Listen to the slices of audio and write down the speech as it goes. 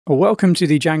Welcome to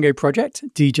the Django project,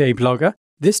 djblogger.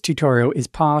 This tutorial is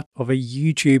part of a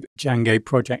YouTube Django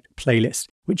project playlist,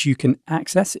 which you can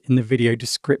access in the video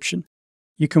description.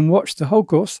 You can watch the whole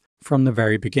course from the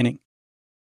very beginning.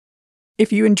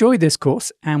 If you enjoyed this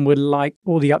course and would like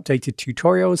all the updated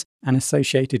tutorials and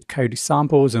associated code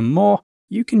samples and more,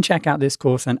 you can check out this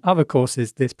course and other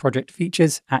courses this project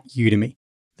features at Udemy.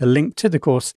 The link to the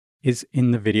course is in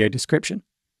the video description.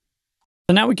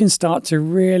 So now we can start to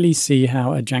really see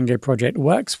how a Django project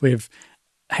works with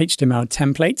HTML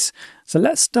templates. So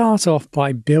let's start off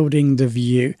by building the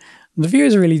view. The view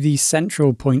is really the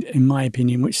central point, in my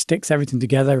opinion, which sticks everything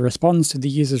together, responds to the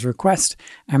user's request,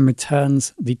 and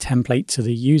returns the template to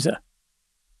the user.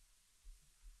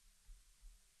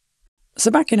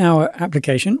 So back in our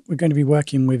application, we're going to be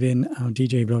working within our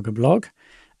djblogger blog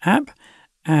app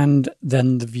and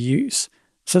then the views.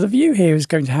 So the view here is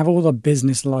going to have all the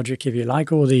business logic, if you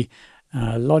like, all the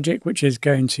logic which is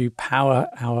going to power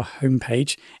our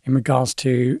homepage in regards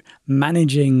to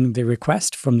managing the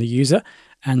request from the user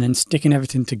and then sticking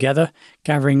everything together,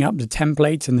 gathering up the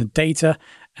templates and the data,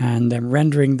 and then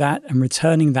rendering that and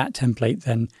returning that template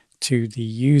then to the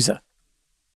user.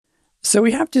 So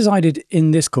we have decided in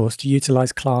this course to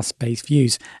utilize class-based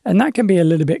views, and that can be a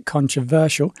little bit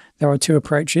controversial. There are two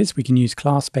approaches. We can use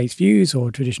class-based views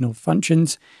or traditional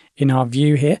functions in our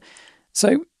view here.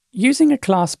 So using a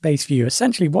class-based view,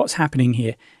 essentially what's happening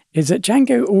here is that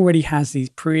Django already has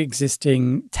these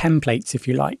pre-existing templates, if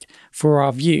you like, for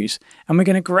our views. And we're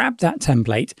going to grab that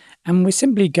template and we're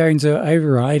simply going to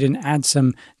override and add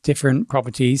some different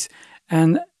properties.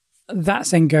 And that's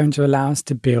then going to allow us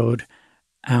to build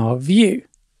our view.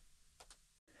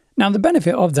 Now, the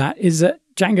benefit of that is that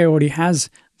Django already has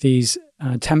these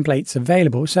templates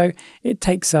available, so it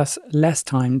takes us less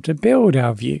time to build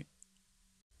our view.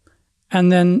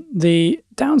 And then the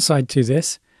downside to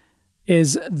this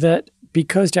is that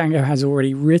because Django has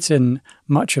already written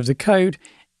much of the code,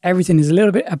 everything is a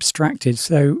little bit abstracted.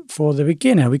 So for the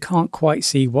beginner, we can't quite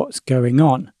see what's going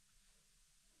on.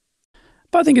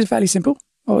 But I think it's fairly simple,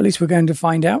 or at least we're going to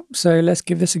find out. So let's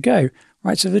give this a go.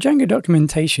 Right, so the Django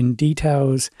documentation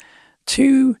details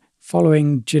two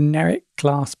following generic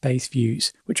class-based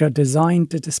views, which are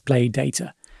designed to display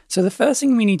data. So the first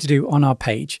thing we need to do on our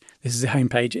page, this is the home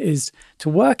page, is to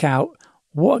work out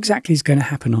what exactly is going to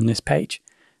happen on this page.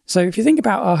 So if you think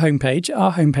about our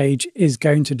homepage is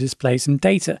going to display some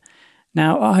data.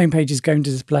 Now, our homepage is going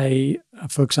to display,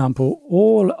 for example,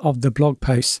 all of the blog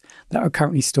posts that are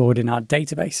currently stored in our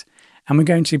database. And we're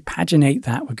going to paginate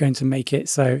that. We're going to make it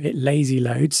so it lazy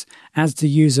loads. As the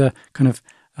user kind of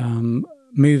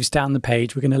moves down the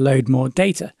page, we're going to load more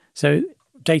data. So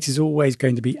data is always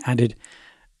going to be added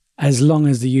as long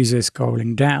as the user is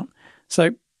scrolling down.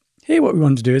 So here what we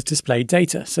want to do is display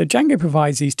data. So Django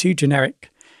provides these two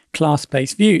generic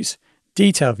class-based views,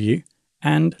 detail view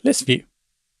and list view.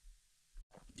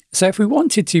 So if we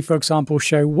wanted to, for example,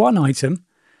 show one item,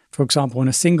 for example, on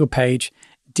a single page,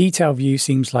 detail view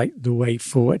seems like the way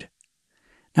forward.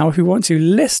 Now, if we want to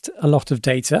list a lot of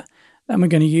data, then we're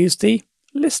going to use the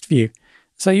list view.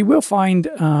 So you will find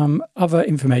other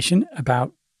information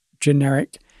about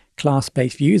generic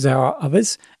class-based views. There are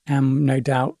others, and no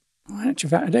doubt, in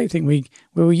fact, I don't think we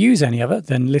will use any other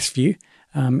than list view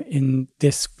in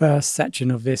this first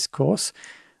section of this course,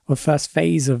 or first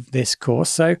phase of this course.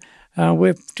 So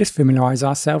we'll just familiarize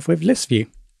ourselves with list view.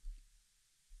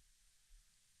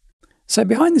 So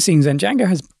behind the scenes then, Django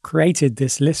has created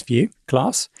this list view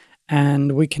class,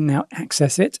 and we can now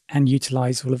access it and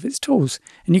utilize all of its tools.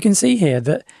 And you can see here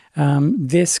that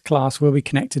this class will be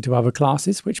connected to other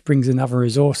classes, which brings in other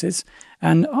resources.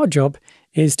 And our job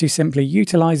is to simply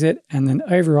utilize it and then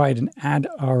override and add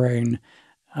our own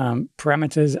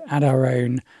parameters, add our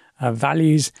own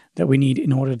values that we need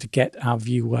in order to get our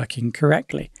view working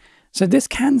correctly. So this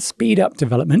can speed up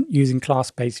development using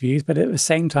class-based views, but at the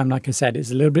same time, like I said,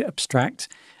 it's a little bit abstract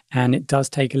and it does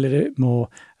take a little bit more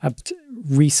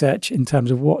research in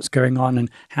terms of what's going on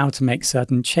and how to make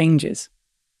certain changes.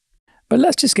 But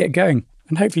let's just get going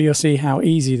and hopefully you'll see how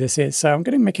easy this is. So I'm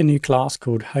going to make a new class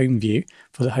called home view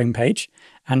for the home page.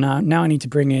 And now I need to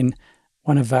bring in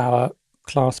one of our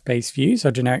class-based views,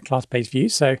 or generic class-based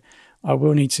views. So I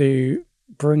will need to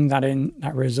bring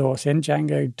that resource in,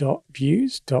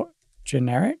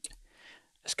 django.views.generic.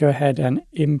 Let's go ahead and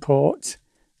import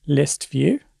list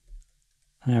view.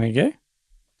 There we go.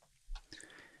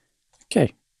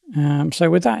 Okay, so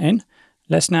with that in,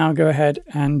 let's now go ahead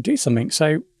and do something.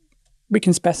 So we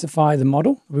can specify the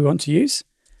model we want to use.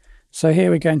 So here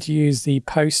we're going to use the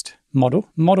post model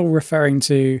referring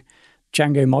to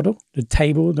Django model, the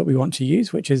table that we want to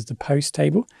use, which is the post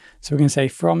table. So we're going to say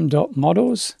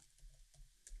from.models.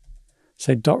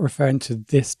 So dot referring to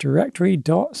this directory,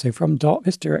 dot. So from dot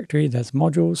this directory, there's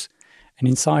modules. And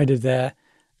inside of there,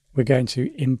 we're going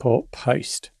to import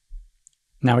post.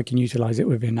 Now we can utilize it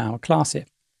within our class here.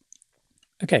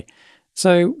 Okay,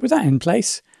 so with that in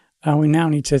place, we now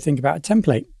need to think about a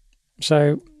template.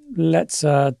 So let's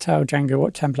tell Django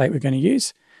what template we're going to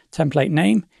use. Template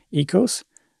name equals.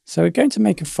 So we're going to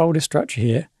make a folder structure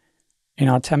here in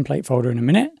our template folder in a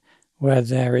minute, where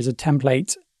there is a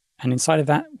template, and inside of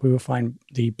that we will find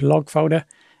the blog folder,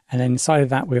 and then inside of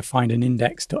that we'll find an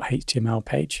index.html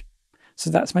page. So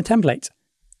that's my template.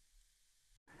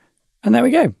 And there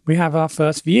we go. We have our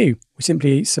first view. We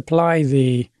simply supply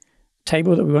the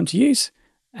table that we want to use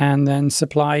and then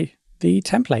supply the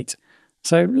template.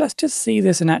 So let's just see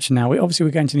this in action now.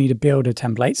 We're going to need to build a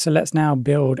template. So let's now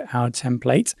build our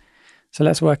template. So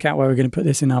let's work out where we're going to put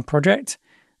this in our project.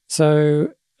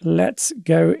 So let's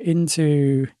go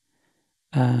into,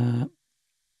 we're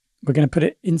going to put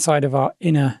it inside of our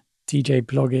inner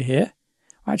djblogger here.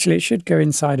 Actually, it should go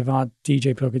inside of our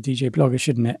djblogger,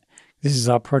 shouldn't it? This is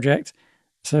our project.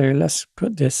 So let's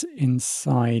put this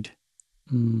inside.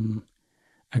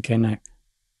 Okay, no,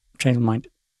 change my mind.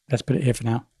 Let's put it here for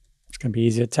now. It's going to be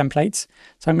easier. Templates.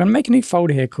 So I'm going to make a new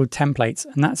folder here called templates,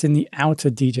 and that's in the outer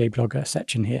djblogger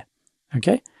section here.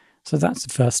 Okay, so that's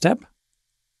the first step.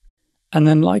 And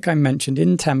then, like I mentioned,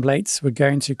 in templates, we're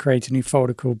going to create a new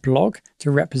folder called blog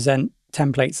to represent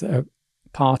templates that are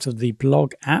part of the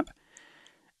blog app.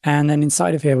 And then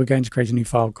inside of here, we're going to create a new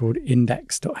file called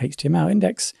index.html.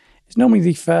 Index is normally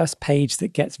the first page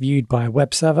that gets viewed by a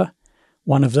web server,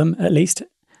 one of them at least.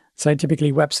 So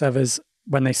typically web servers,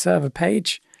 when they serve a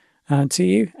page to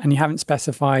you and you haven't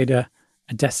specified a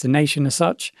destination as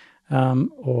such,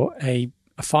 or a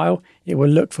file, it will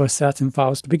look for certain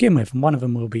files to begin with. And one of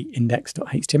them will be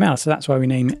index.html. So that's why we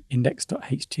name it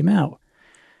index.html.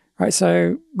 Right,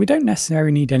 so we don't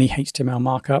necessarily need any HTML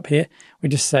markup here. We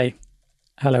just say,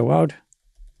 hello world,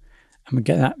 and we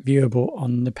get that viewable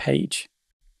on the page.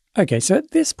 Okay, so at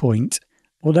this point,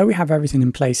 although we have everything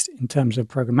in place in terms of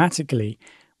programmatically,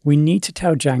 we need to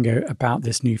tell Django about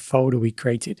this new folder we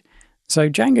created. So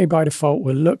Django by default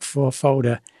will look for a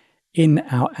folder in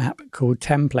our app called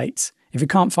templates. If we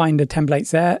can't find the templates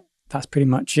there, that's pretty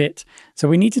much it. So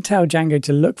we need to tell Django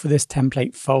to look for this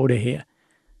template folder here.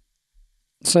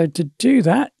 So to do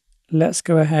that, let's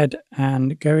go ahead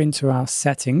and go into our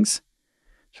settings.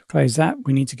 So close that.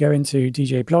 We need to go into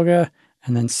djblogger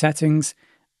and then settings,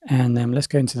 and then let's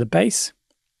go into the base.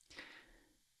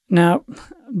 Now,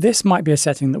 this might be a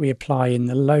setting that we apply in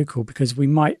the local because we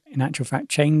might, in actual fact,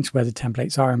 change where the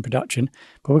templates are in production,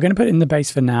 but we're going to put it in the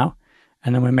base for now,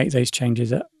 and then we'll make those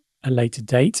changes at a later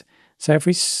date. So if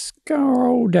we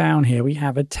scroll down here, we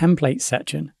have a template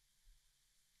section.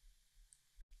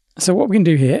 So what we can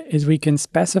do here is we can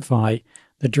specify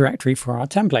the directory for our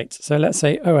templates. So let's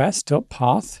say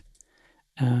os.path.join.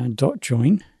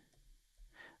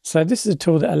 So this is a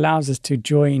tool that allows us to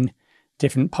join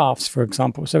different paths, for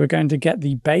example. So we're going to get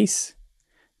the base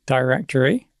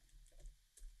directory.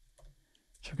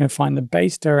 So we're going to find the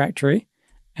base directory,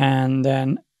 and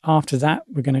then after that,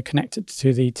 we're going to connect it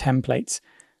to the templates.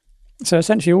 So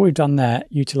essentially all we've done there,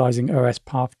 utilizing os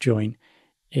path join,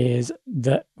 is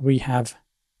that we're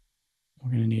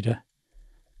going to need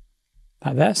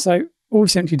that there. So all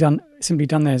we've simply done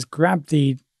there is grab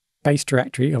the base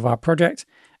directory of our project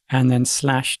and then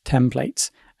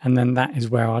 /templates. And then that is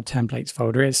where our templates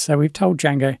folder is. So we've told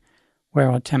Django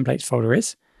where our templates folder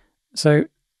is. So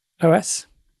OS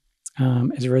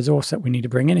is a resource that we need to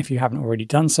bring in if you haven't already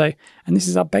done so. And this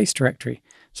is our base directory.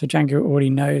 So Django already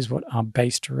knows what our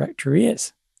base directory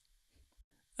is.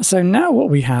 So now what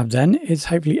we have then is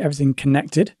hopefully everything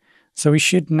connected. So we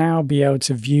should now be able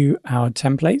to view our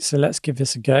templates. So let's give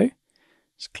this a go.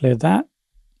 Let's clear that.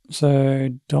 So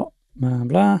dot blah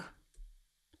blah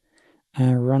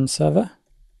run server.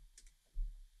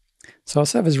 So our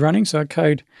server's running, so our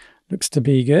code looks to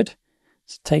be good.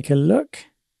 Let's take a look.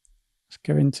 Let's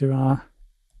go into our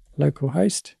local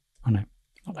host. Oh no,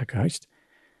 not local host.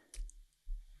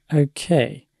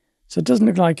 Okay, so it doesn't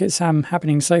look like it's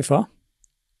happening so far.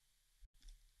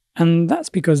 And that's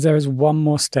because there is one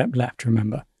more step left,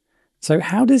 remember. So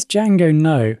how does Django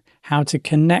know how to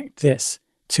connect this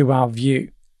to our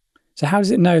view? So how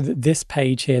does it know that this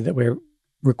page here that we're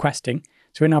requesting,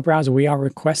 so in our browser, we are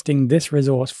requesting this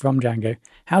resource from Django.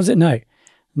 How does it know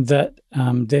that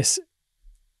this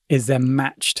is then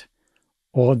matched,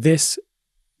 or this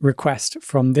request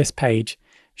from this page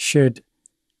should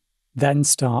then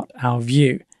start our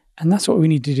view? And that's what we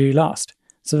need to do last.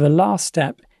 So the last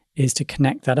step is to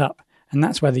connect that up, and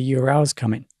that's where the URLs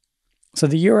come in. So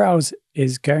the URLs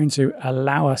is going to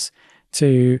allow us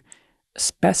to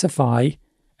specify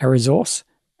a resource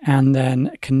and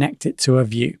then connect it to a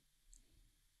view.